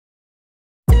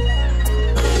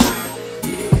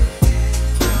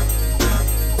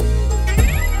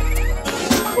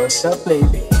What's up,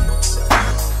 baby?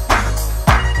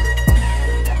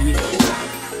 Yeah.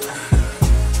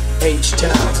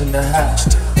 H-Town's in the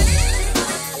house.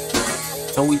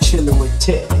 And we chillin' with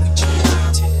Ted.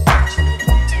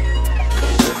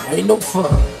 Ain't no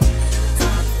fun.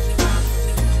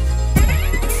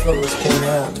 The fellas can't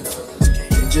have it.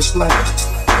 Just like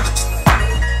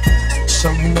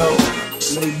some, you know,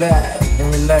 lay back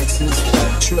and relax to this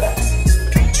fat track.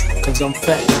 Cause I'm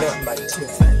fatting up like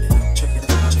Ted.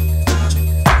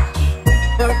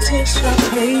 I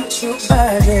hate your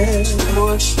body,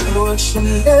 wash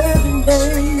and every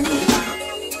day.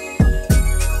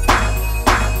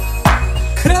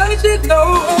 Cause you know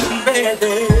I'm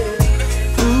ready,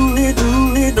 do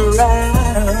it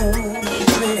around,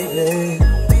 baby.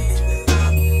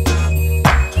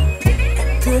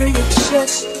 Girl, you're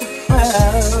just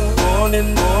proud,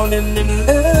 morning and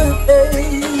love, baby.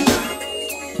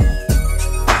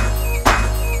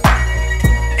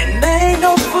 And there ain't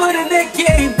no fun in that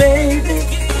game, baby.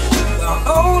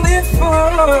 Only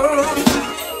for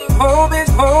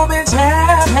moments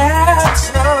have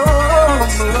some.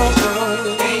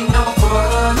 Ain't no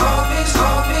fun, moments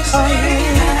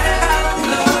ain't have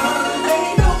love.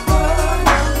 Ain't no fun,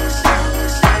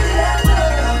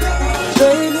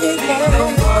 baby. Ain't no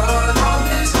fun,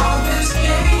 moments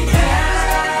ain't have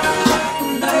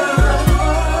love.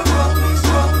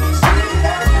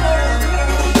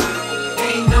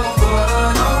 Ain't no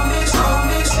fun,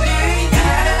 moments ain't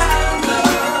have love.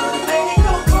 Ain't no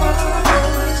fun,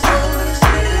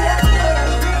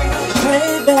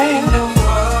 baby. Ain't no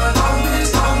fun,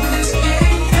 moments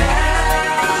ain't have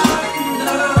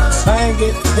love. I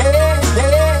get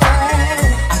paid.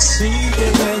 I see you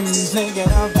when you're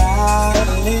thinking about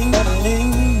it.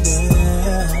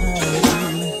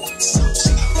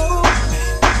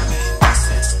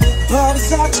 But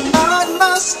it's actually not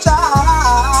my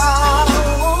style,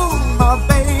 my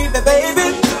baby.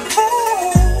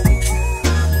 Hey,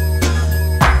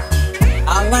 I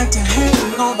like to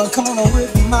hang on the corner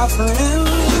with my friends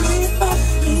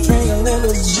and drink a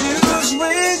little juice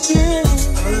with you.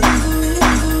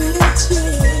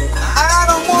 I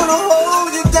don't wanna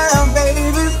hold you down,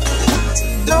 baby.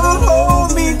 Don't hold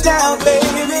me down, baby.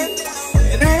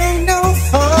 It ain't no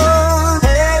fun. It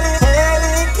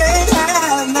can't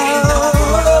have no.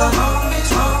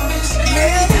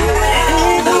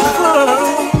 Ain't no fun.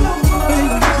 Ain't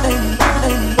no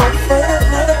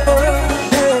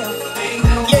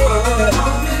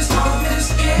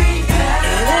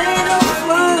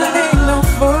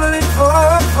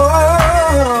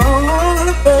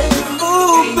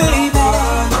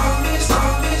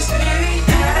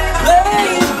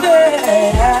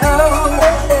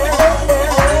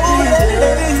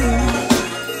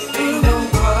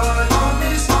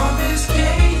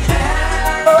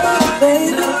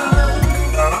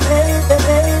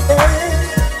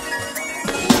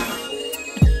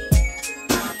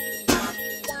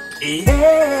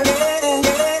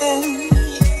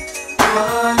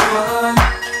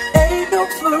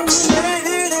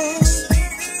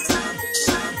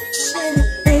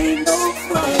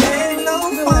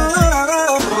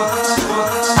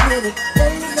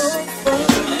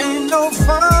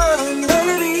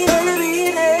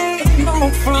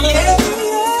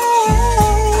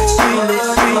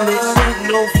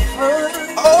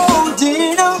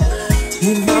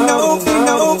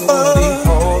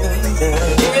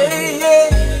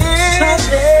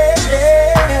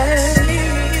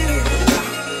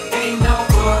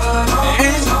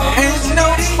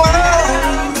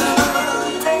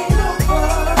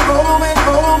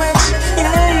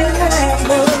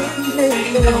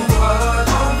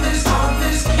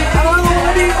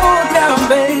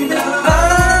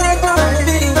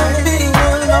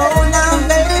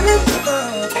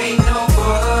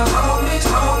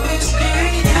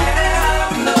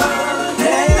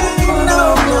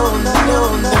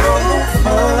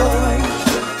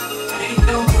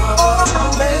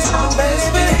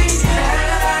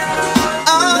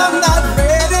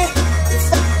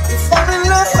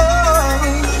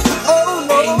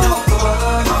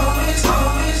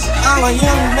I'm a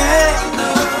young man,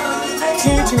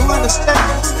 can't you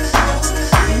understand?